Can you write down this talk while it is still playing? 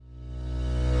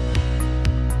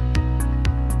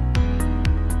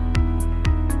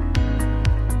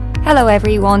Hello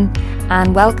everyone,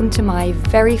 and welcome to my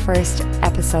very first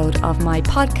episode of my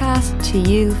podcast, To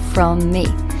You From Me.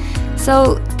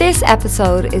 So this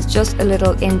episode is just a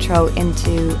little intro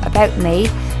into about me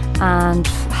and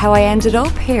how I ended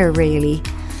up here really.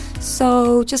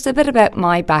 So just a bit about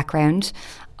my background.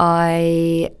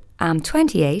 I am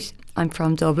 28, I'm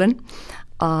from Dublin.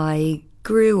 I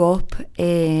grew up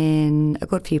in a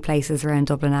good few places around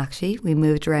Dublin actually. We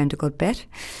moved around a good bit.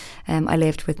 I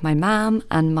lived with my mum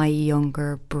and my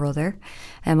younger brother.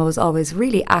 I was always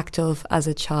really active as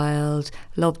a child,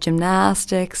 loved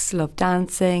gymnastics, loved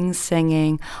dancing,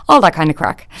 singing, all that kind of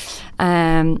crack.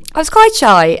 I was quite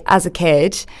shy as a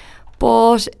kid,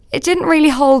 but it didn't really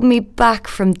hold me back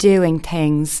from doing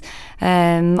things.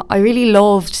 I really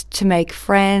loved to make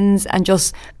friends and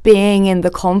just being in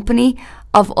the company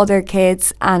of other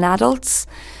kids and adults.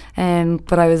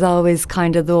 But I was always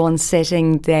kind of the one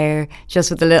sitting there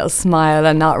just with a little smile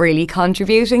and not really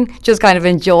contributing, just kind of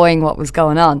enjoying what was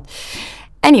going on.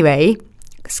 Anyway,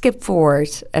 skip forward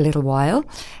a little while.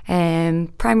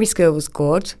 Primary school was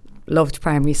good, loved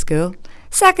primary school.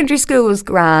 Secondary school was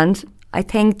grand. I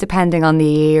think depending on the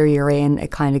year you're in,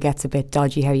 it kind of gets a bit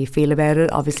dodgy how you feel about it.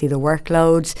 Obviously the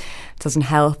workload doesn't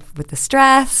help with the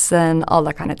stress and all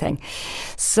that kind of thing.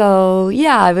 So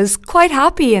yeah, I was quite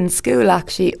happy in school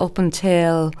actually up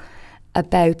until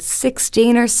about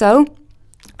 16 or so.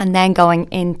 And then going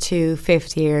into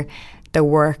fifth year, the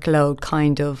workload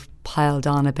kind of piled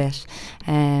on a bit.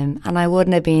 And I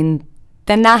wouldn't have been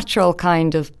the natural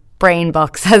kind of brain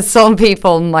box as some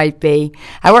people might be.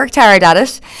 I worked hard at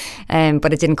it,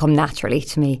 but it didn't come naturally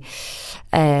to me.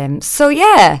 So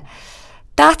yeah,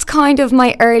 that's kind of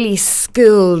my early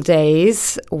school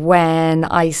days when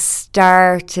I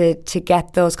started to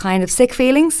get those kind of sick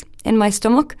feelings in my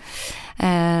stomach.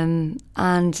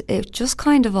 And it just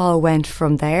kind of all went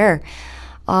from there.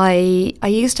 I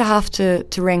used to have to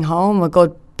ring home a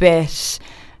good bit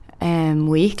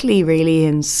weekly really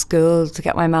in school to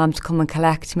get my mum to come and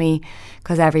collect me,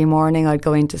 because every morning I'd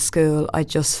go into school I'd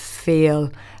just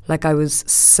feel like I was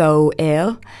so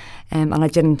ill, and I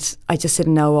just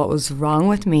didn't know what was wrong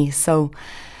with me. So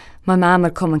my mum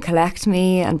would come and collect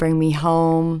me and bring me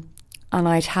home, and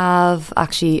I'd have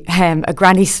actually a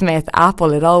Granny Smith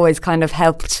apple. It always kind of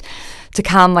helped to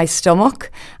calm my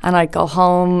stomach, and I'd go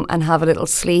home and have a little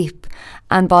sleep,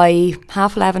 and by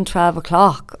 11:30, 12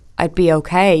 o'clock I'd be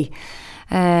okay.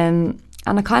 And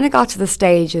I kind of got to the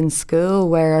stage in school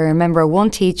where I remember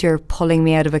one teacher pulling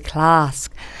me out of a class,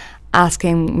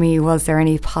 asking me was there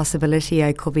any possibility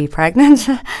I could be pregnant,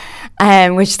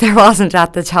 which there wasn't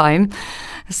at the time.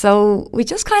 So we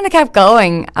just kind of kept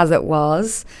going as it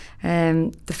was.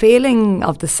 The feeling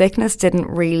of the sickness didn't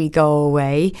really go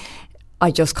away. I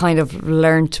just kind of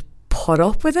learned to put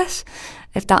up with it,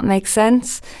 if that makes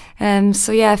sense.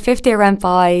 So yeah, 50 year went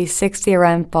by, 60 year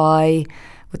went by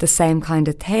with the same kind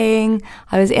of thing.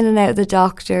 I was in and out of the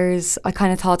doctors. I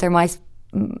kind of thought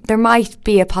there might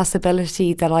be a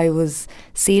possibility that I was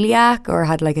celiac or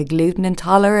had like a gluten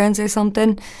intolerance or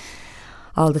something.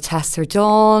 All the tests were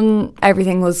done.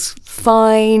 Everything was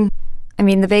fine. I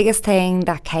mean, the biggest thing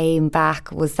that came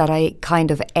back was that I kind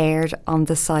of erred on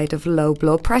the side of low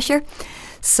blood pressure.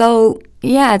 So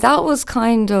yeah, that was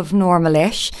kind of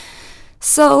normal-ish.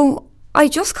 So I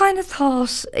just kind of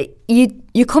thought,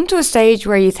 you come to a stage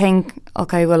where you think,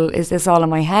 okay, well, is this all in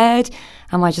my head?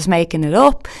 Am I just making it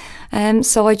up?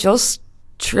 So I just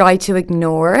tried to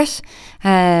ignore it.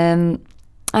 And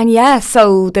yeah,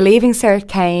 so the Leaving Cert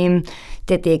came,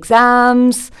 did the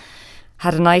exams,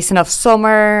 had a nice enough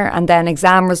summer, and then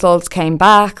exam results came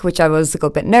back, which I was a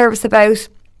good bit nervous about.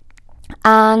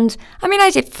 And I mean,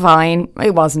 I did fine.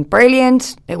 It wasn't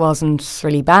brilliant. It wasn't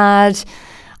really bad.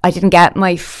 I didn't get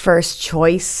my first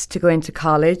choice to go into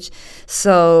college.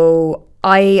 So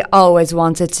I always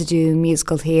wanted to do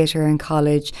musical theatre in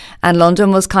college. And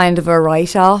London was kind of a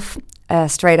write-off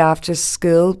straight after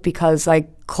school because I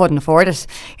couldn't afford it.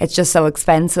 It's just so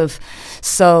expensive.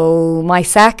 So my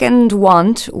second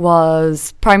want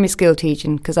was primary school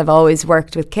teaching, because I've always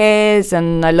worked with kids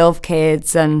and I love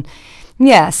kids. And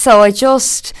yeah, so I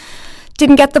just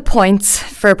didn't get the points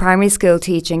for primary school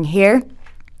teaching here.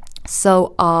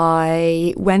 So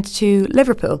I went to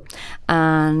Liverpool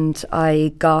and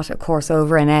I got a course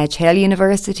over in Edge Hill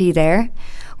University there.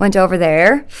 Went over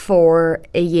there for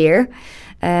a year.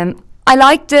 I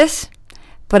liked it,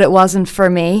 but it wasn't for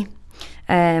me.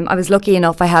 I was lucky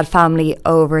enough I had family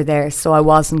over there, so I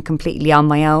wasn't completely on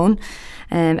my own.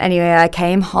 Anyway, I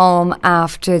came home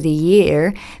after the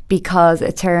year because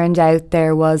it turned out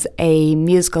there was a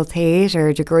musical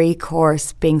theatre degree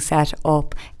course being set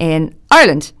up in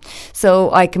Ireland.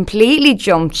 So I completely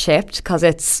jumped ship because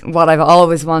it's what I've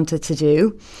always wanted to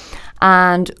do,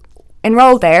 and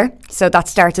enrolled there. So that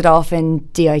started off in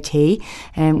DIT,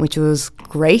 which was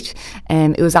great.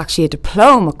 It was actually a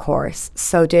diploma course.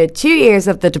 So did 2 years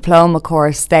of the diploma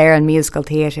course there in musical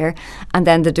theatre, and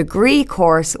then the degree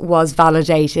course was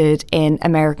validated in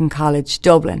American College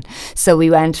Dublin. So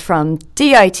we went from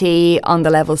DIT on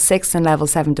the level 6 and level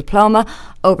 7 diploma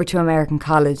over to American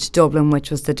College Dublin,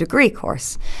 which was the degree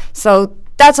course. So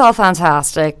that's all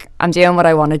fantastic. I'm doing what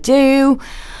I want to do,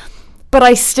 but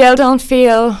I still don't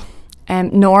feel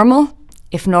normal,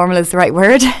 if normal is the right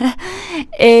word.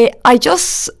 I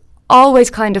just always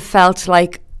kind of felt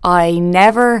like I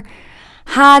never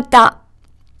had that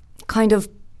kind of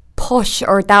push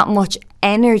or that much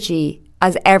energy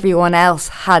as everyone else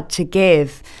had to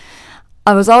give.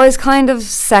 I was always kind of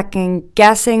second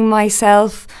guessing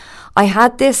myself. I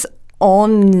had this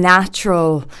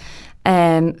unnatural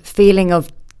feeling of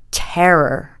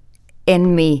terror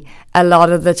in me a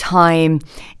lot of the time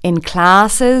in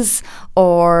classes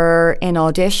or in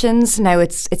auditions. Now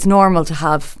it's normal to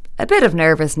have a bit of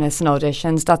nervousness in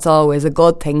auditions. That's always a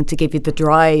good thing to give you the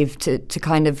drive to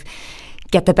kind of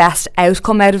get the best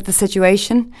outcome out of the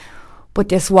situation. But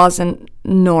this wasn't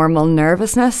normal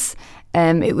nervousness.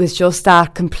 It was just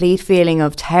that complete feeling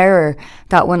of terror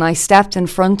that when I stepped in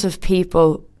front of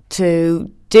people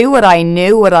to do what I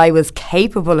knew what I was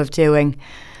capable of doing,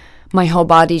 my whole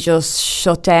body just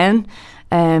shut down.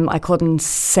 I couldn't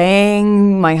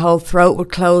sing, my whole throat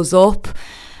would close up.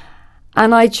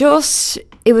 And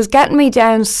it was getting me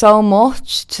down so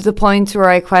much to the point where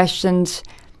I questioned,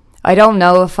 I don't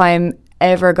know if I'm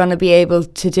ever going to be able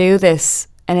to do this.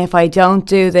 And if I don't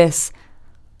do this,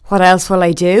 what else will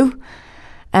I do?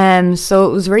 So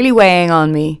it was really weighing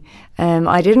on me.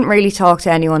 I didn't really talk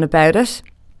to anyone about it.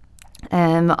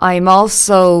 I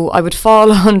would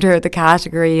fall under the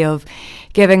category of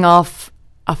giving off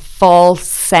a false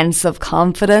sense of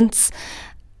confidence,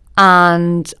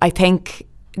 and I think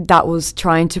that was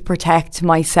trying to protect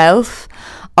myself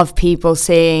of people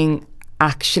seeing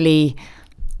actually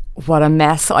what a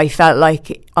mess I felt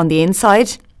like on the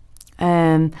inside.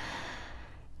 Now,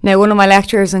 one of my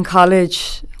lecturers in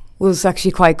college was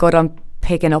actually quite good on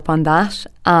picking up on that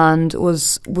and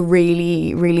was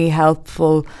really, really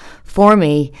helpful for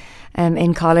me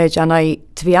in college. And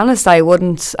to be honest, I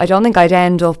don't think I'd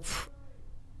end up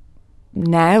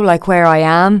now like where I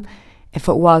am if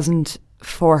it wasn't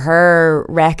for her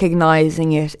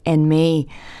recognising it in me,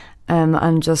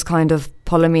 and just kind of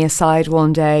pulling me aside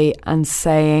one day and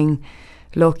saying,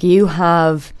 look, you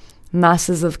have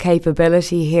masses of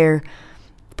capability here,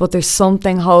 but there's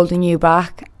something holding you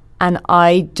back and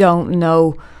I don't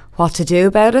know what to do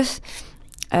about it.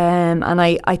 And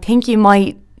I think you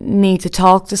might need to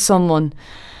talk to someone.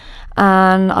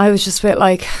 And I was just a bit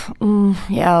like,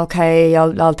 yeah, okay,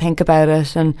 I'll think about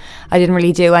it. And I didn't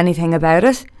really do anything about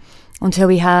it until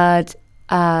we had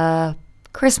a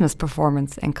Christmas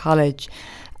performance in college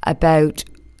about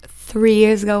 3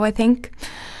 years ago, I think.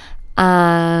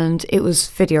 And it was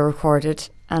video recorded.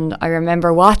 And I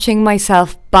remember watching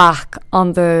myself back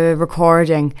on the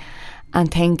recording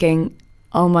and thinking,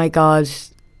 oh my God,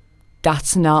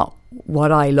 that's not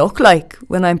what I look like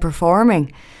when I'm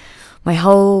performing. My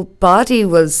whole body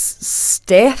was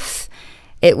stiff.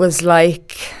 It was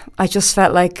like, I just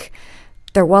felt like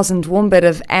there wasn't one bit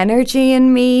of energy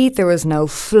in me. There was no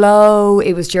flow.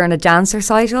 It was during a dance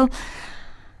recital.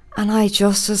 And I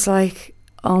just was like,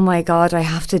 oh my God, I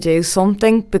have to do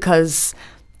something because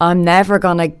I'm never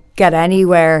going to get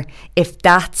anywhere if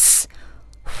that's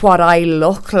what I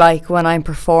look like when I'm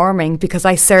performing, because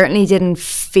I certainly didn't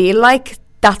feel like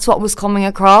that's what was coming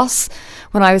across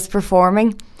when I was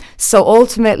performing. So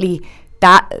ultimately,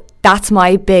 that's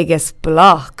my biggest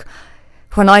block.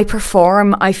 When I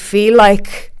perform, I feel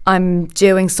like I'm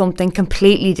doing something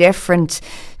completely different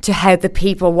to how the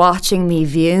people watching me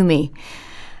view me.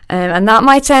 And that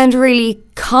might sound really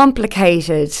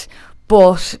complicated,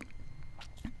 but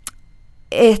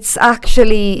it's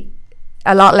actually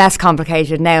a lot less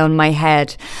complicated now in my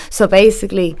head. So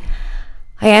basically,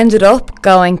 I ended up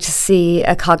going to see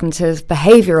a cognitive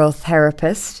behavioural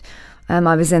therapist.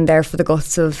 I was in there for the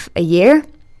guts of a year.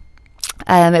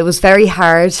 It was very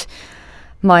hard.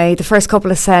 The first couple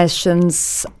of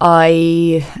sessions,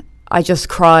 I just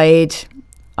cried.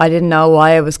 I didn't know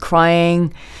why I was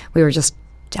crying. We were just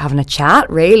having a chat,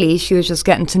 really. She was just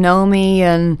getting to know me,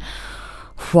 and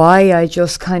why I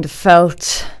just kind of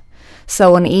felt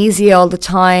so uneasy all the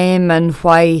time, and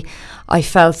why I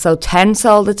felt so tense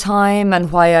all the time,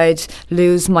 and why I'd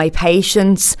lose my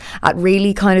patience at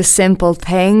really kind of simple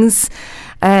things.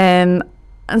 And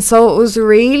so it was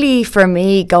really, for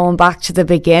me, going back to the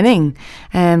beginning,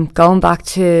 going back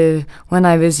to when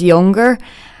I was younger,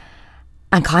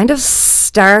 and kind of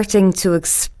starting to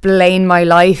explain my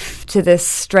life to this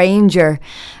stranger,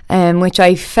 which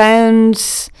I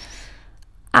found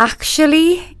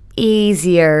actually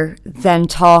easier than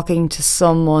talking to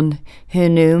someone who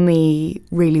knew me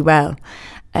really well.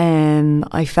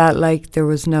 I felt like there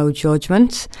was no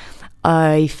judgment.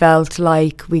 I felt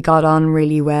like we got on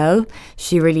really well.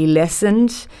 She really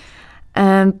listened,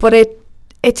 but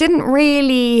it didn't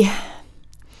really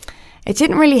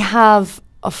have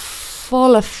a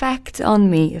full effect on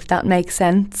me, if that makes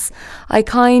sense. I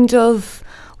kind of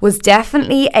was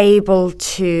definitely able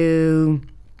to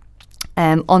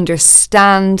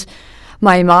understand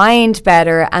my mind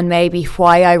better, and maybe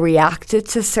why I reacted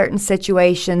to certain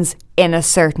situations in a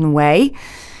certain way.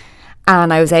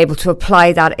 And I was able to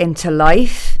apply that into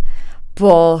life,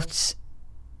 but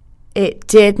it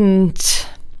didn't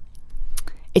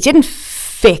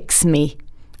fix me.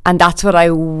 And that's what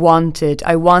I wanted.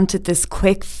 I wanted this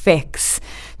quick fix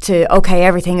to, okay,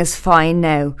 everything is fine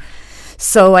now.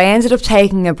 So I ended up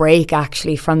taking a break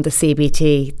actually from the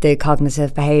CBT, the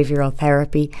cognitive behavioural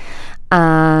therapy.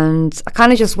 And I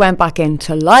kind of just went back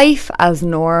into life as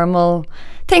normal.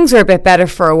 Things were a bit better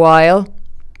for a while.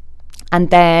 And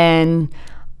then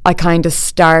I kind of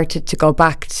started to go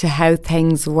back to how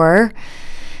things were.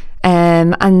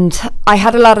 And I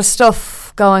had a lot of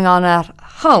stuff going on at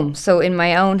home. So in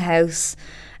my own house,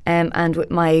 and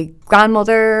with my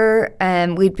grandmother,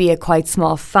 we'd be a quite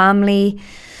small family.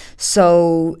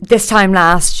 So this time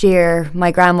last year,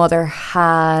 my grandmother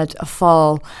had a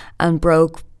fall and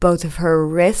broke both of her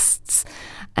wrists.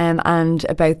 And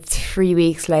about 3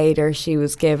 weeks later, she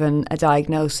was given a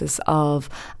diagnosis of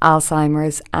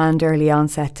Alzheimer's and early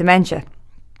onset dementia.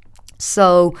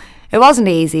 So it wasn't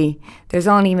easy. There's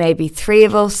only maybe 3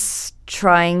 of us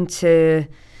trying to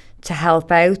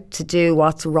help out, to do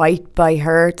what's right by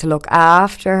her, to look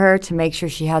after her, to make sure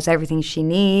she has everything she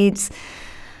needs.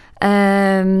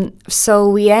 So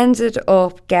we ended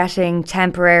up getting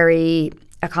temporary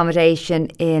accommodation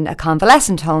in a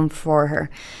convalescent home for her,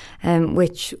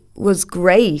 which was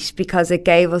great because it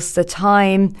gave us the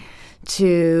time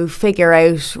to figure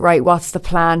out, right, what's the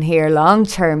plan here long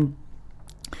term.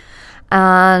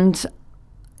 And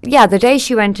yeah, the day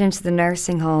she went into the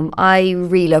nursing home, I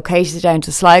relocated down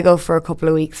to Sligo for a couple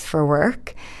of weeks for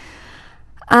work.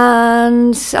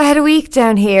 And I had a week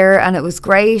down here and it was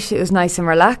great. It was nice and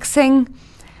relaxing.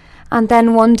 And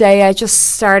then one day I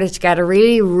just started to get a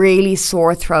really, really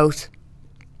sore throat.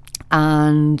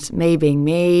 And me being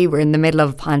me, we're in the middle of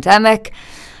a pandemic.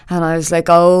 And I was like,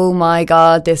 oh my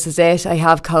God, this is it. I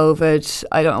have COVID.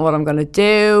 I don't know what I'm going to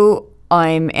do.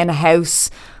 I'm in a house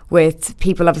with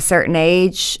people of a certain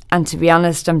age. And to be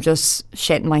honest, I'm just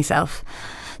shitting myself.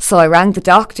 So I rang the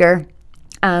doctor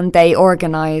and they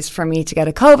organised for me to get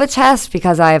a COVID test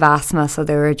because I have asthma. So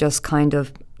they were just kind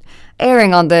of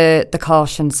erring on the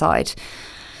caution side.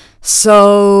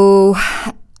 So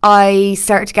I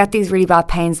started to get these really bad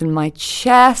pains in my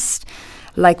chest.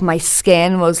 Like my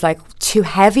skin was like too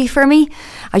heavy for me.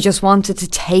 I just wanted to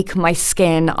take my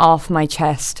skin off my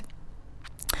chest.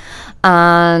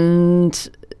 And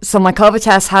so my COVID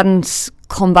test hadn't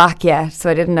come back yet.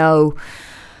 So I didn't know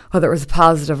whether it was a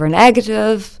positive or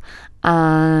negative.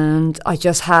 And I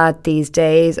just had these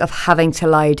days of having to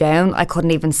lie down. I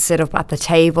couldn't even sit up at the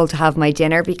table to have my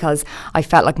dinner because I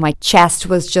felt like my chest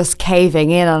was just caving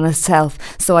in on itself.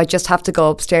 So I just have to go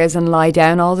upstairs and lie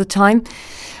down all the time.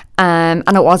 And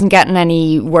it wasn't getting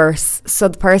any worse. So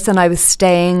the person I was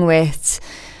staying with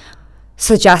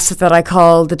suggested that I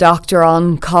call the doctor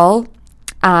on call.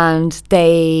 And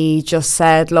they just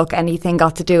said, look, anything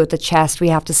got to do with the chest, we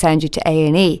have to send you to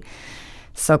A&E.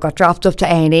 So I got dropped up to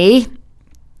A&E.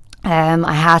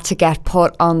 I had to get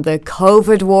put on the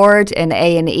COVID ward in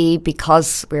A&E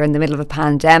because we were in the middle of a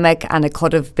pandemic and it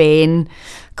could have been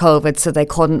COVID, so they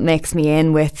couldn't mix me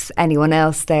in with anyone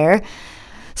else there.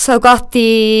 So got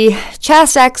the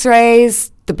chest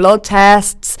x-rays, the blood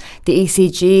tests, the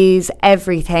ECGs,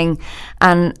 everything.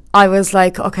 And I was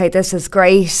like, okay, this is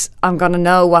great. I'm going to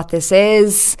know what this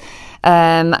is.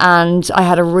 And I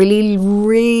had a really,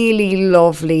 really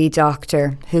lovely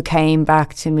doctor who came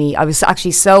back to me. I was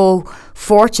actually so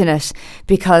fortunate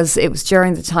because it was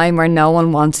during the time where no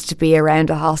one wanted to be around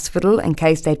a hospital in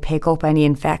case they'd pick up any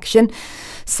infection.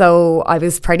 So I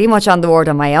was pretty much on the ward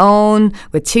on my own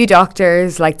with 2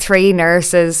 doctors, like 3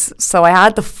 nurses. So I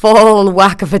had the full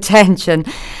whack of attention.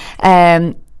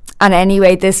 And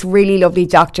anyway, this really lovely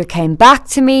doctor came back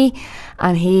to me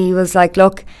and he was like,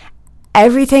 look,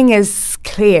 everything is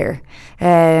clear.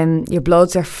 Your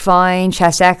bloods are fine,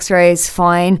 chest x-rays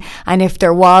fine, and if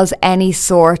there was any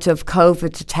sort of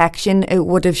COVID detection, it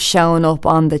would have shown up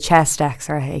on the chest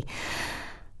x-ray.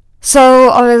 So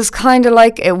I was kind of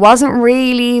like, it wasn't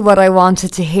really what I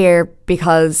wanted to hear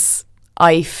because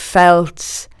I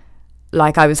felt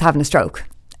like I was having a stroke.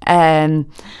 And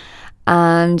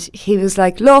he was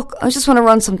like, look, I just want to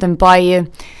run something by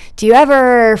you. Do you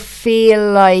ever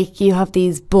feel like you have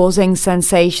these buzzing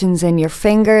sensations in your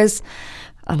fingers?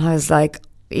 And I was like,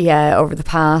 yeah, over the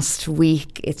past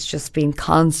week, it's just been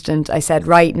constant. I said,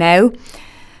 right now,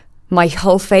 my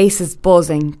whole face is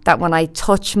buzzing, that when I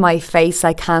touch my face,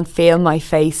 I can't feel my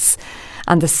face.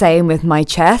 And the same with my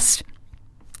chest.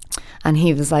 And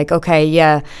he was like, okay,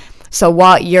 yeah. So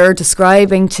what you're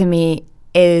describing to me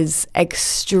is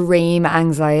extreme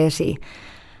anxiety.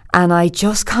 And I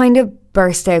just kind of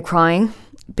burst out crying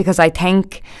because I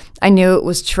think I knew it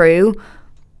was true,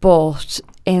 but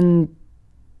in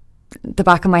the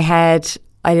back of my head,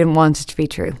 I didn't want it to be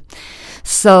true.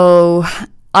 So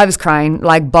I was crying,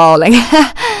 like bawling.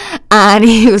 And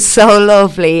he was so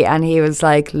lovely. And he was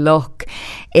like, look,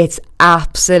 it's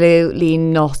absolutely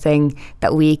nothing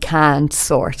that we can't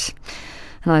sort.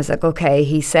 And I was like, okay.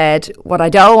 He said, what I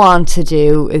don't want to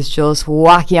do is just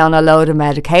whack you on a load of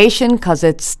medication because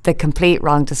it's the complete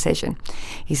wrong decision.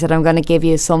 He said, I'm going to give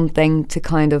you something to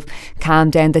kind of calm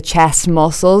down the chest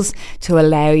muscles to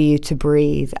allow you to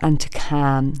breathe and to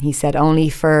calm. He said, only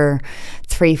for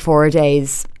 3-4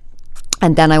 days.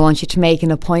 And then I want you to make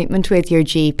an appointment with your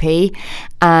GP,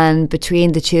 and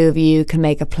between the two of you can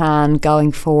make a plan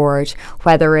going forward,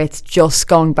 whether it's just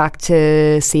going back to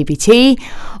CBT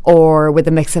or with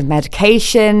a mix of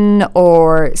medication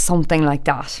or something like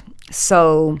that.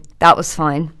 So that was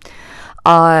fine.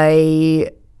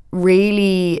 It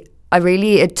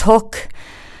took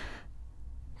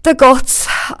the guts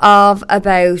of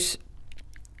about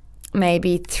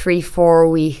maybe 3-4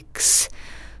 weeks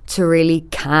to really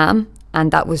calm.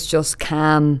 And that was just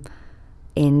calm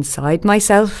inside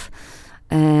myself.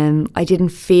 I didn't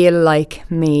feel like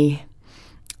me.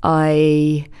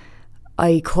 I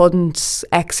couldn't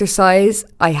exercise.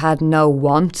 I had no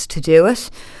want to do it,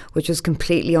 which was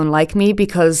completely unlike me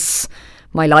because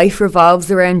my life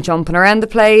revolves around jumping around the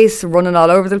place, running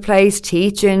all over the place,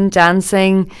 teaching,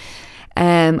 dancing.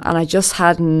 And I just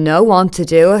had no want to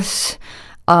do it.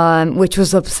 Which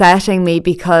was upsetting me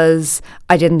because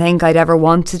I didn't think I'd ever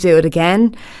want to do it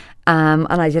again. And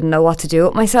I didn't know what to do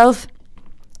with myself.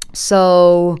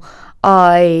 So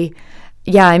I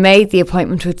made the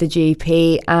appointment with the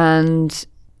GP, and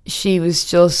she was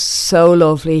just so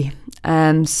lovely,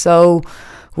 so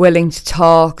willing to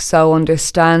talk, so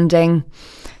understanding.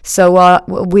 So what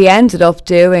we ended up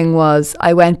doing was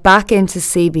I went back into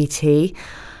CBT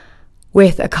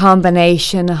with a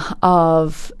combination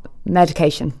of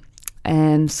medication.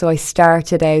 So I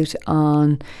started out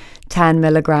on 10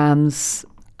 milligrams,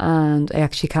 and I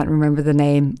actually can't remember the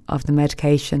name of the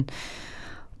medication,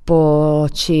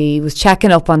 but she was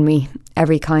checking up on me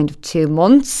every kind of 2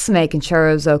 months, making sure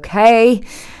I was okay.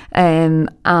 And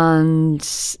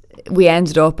we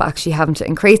ended up actually having to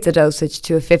increase the dosage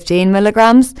to 15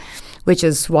 milligrams, which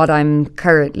is what I'm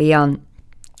currently on.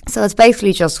 So it's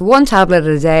basically just 1 tablet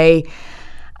a day.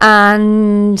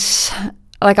 And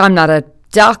like, I'm not a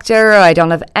doctor, I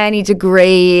don't have any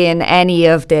degree in any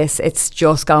of this. It's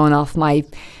just going off my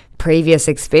previous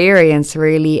experience,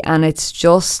 really. And it's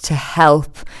just to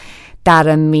help that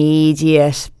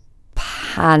immediate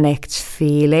panicked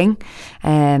feeling.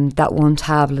 That 1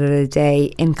 tablet a day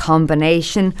in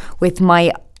combination with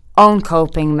my own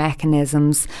coping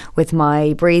mechanisms, with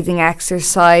my breathing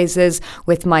exercises,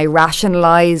 with my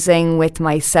rationalizing with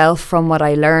myself from what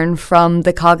I learned from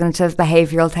the cognitive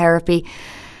behavioral therapy.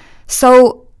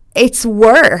 So it's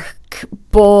work,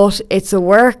 but it's a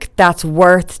work that's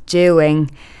worth doing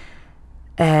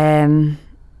to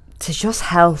just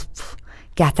help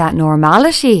get that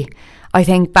normality, I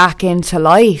think, back into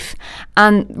life.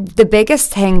 And the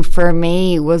biggest thing for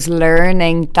me was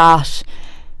learning that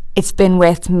it's been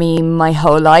with me my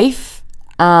whole life,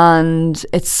 and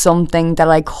it's something that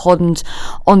I couldn't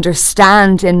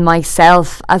understand in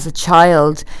myself as a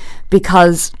child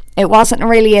because It wasn't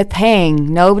really a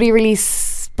thing. Nobody really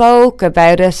spoke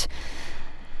about it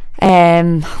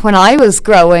when I was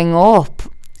growing up.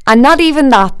 And not even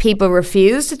that people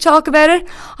refused to talk about it.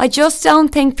 I just don't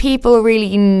think people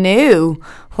really knew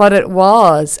what it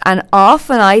was. And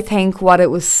often I think what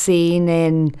it was seen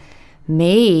in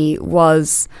me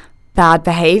was bad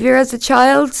behaviour as a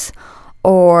child,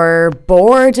 or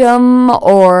boredom,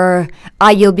 or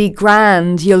you'll be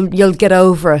grand, you'll get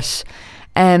over it.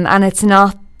 And it's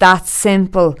not that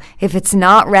simple. If it's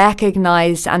not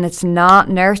recognised and it's not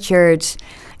nurtured,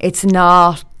 it's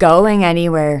not going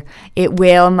anywhere. It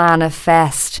will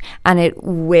manifest and it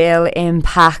will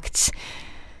impact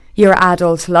your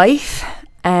adult life,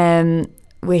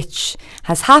 which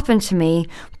has happened to me.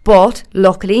 But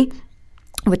luckily,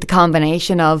 with the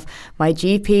combination of my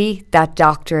GP, that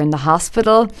doctor in the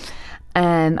hospital,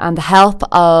 and the help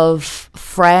of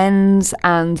friends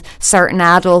and certain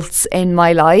adults in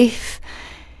my life,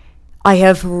 I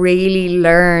have really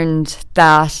learned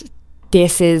that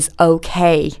this is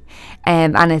okay,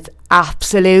 and it's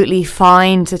absolutely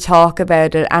fine to talk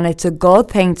about it, and it's a good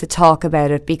thing to talk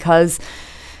about it, because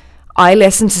I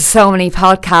listen to so many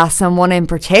podcasts, and one in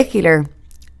particular,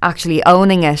 actually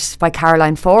Owning It by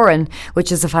Caroline Foran,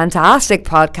 which is a fantastic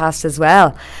podcast as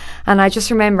well. And I just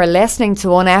remember listening to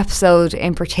one episode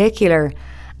in particular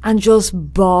and just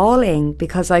bawling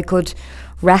because I could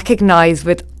recognise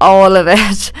with all of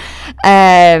it.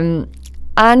 And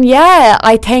yeah,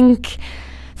 I think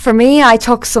for me, I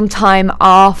took some time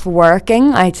off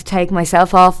working. I had to take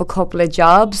myself off a couple of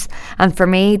jobs. And for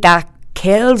me, that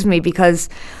killed me because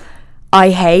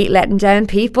I hate letting down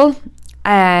people.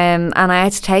 And I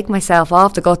had to take myself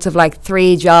off the guts of like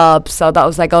 3 jobs. So that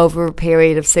was like over a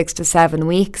period of 6 to 7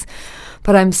 weeks.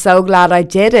 But I'm so glad I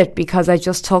did it because I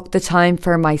just took the time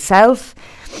for myself.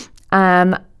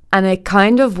 And it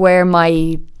kind of where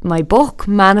my book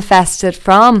manifested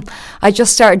from. I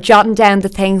just started jotting down the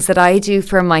things that I do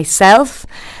for myself.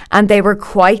 And they were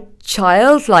quite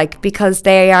childlike because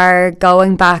they are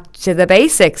going back to the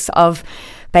basics of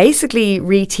basically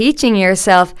reteaching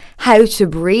yourself how to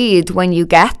breathe when you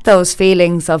get those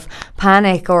feelings of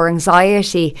panic or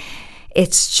anxiety.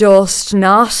 It's just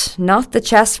not the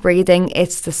chest breathing,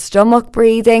 it's the stomach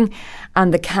breathing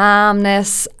and the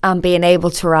calmness and being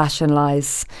able to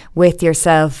rationalise with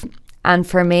yourself. And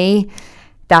for me,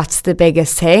 that's the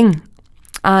biggest thing.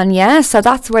 And yeah, so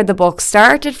that's where the book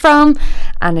started from,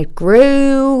 and it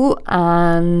grew,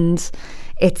 and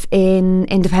it's in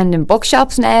independent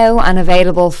bookshops now and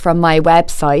available from my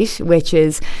website, which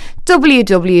is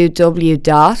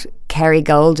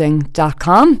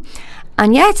www.kerrygolding.com.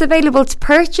 And yeah, it's available to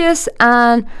purchase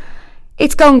and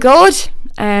it's going good.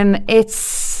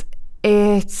 It's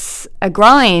a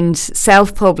grind,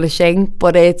 self-publishing,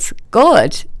 but it's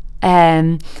good.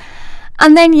 And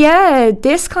then yeah,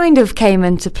 this kind of came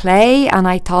into play, and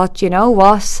I thought, you know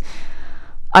what?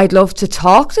 I'd love to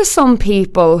talk to some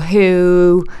people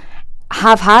who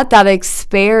have had that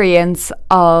experience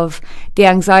of the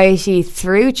anxiety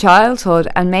through childhood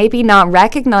and maybe not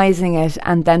recognizing it,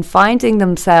 and then finding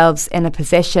themselves in a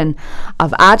position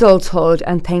of adulthood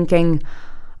and thinking,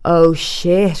 oh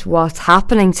shit, what's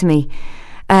happening to me?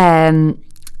 And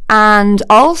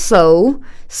also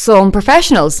some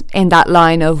professionals in that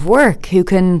line of work who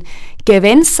can give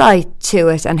insight to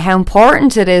it and how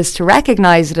important it is to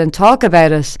recognize it and talk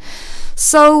about it.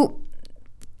 So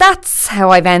that's how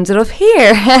I've ended up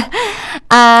here.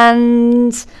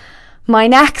 And my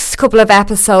next couple of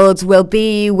episodes will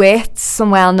be with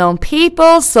some well-known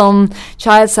people, some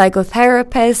child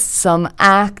psychotherapists, some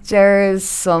actors,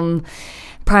 some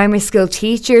primary school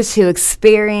teachers who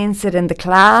experience it in the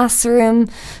classroom,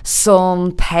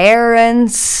 some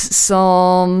parents,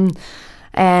 some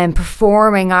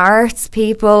performing arts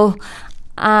people,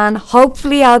 and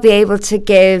hopefully I'll be able to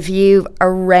give you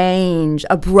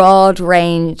a broad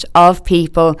range of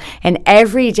people in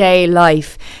everyday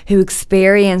life who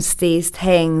experience these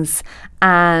things,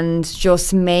 and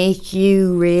just make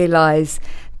you realise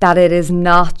that it is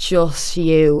not just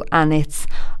you, and it's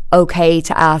okay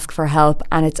to ask for help,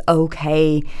 and it's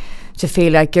okay to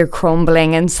feel like you're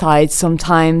crumbling inside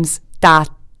sometimes, that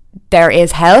there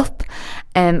is help,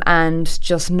 and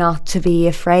just not to be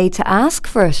afraid to ask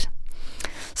for it.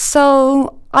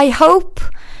 So I hope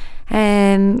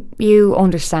you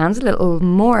understand a little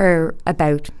more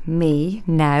about me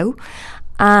now,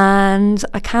 and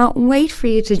I can't wait for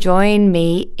you to join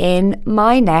me in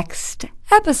my next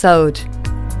episode.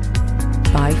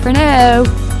 Bye for now.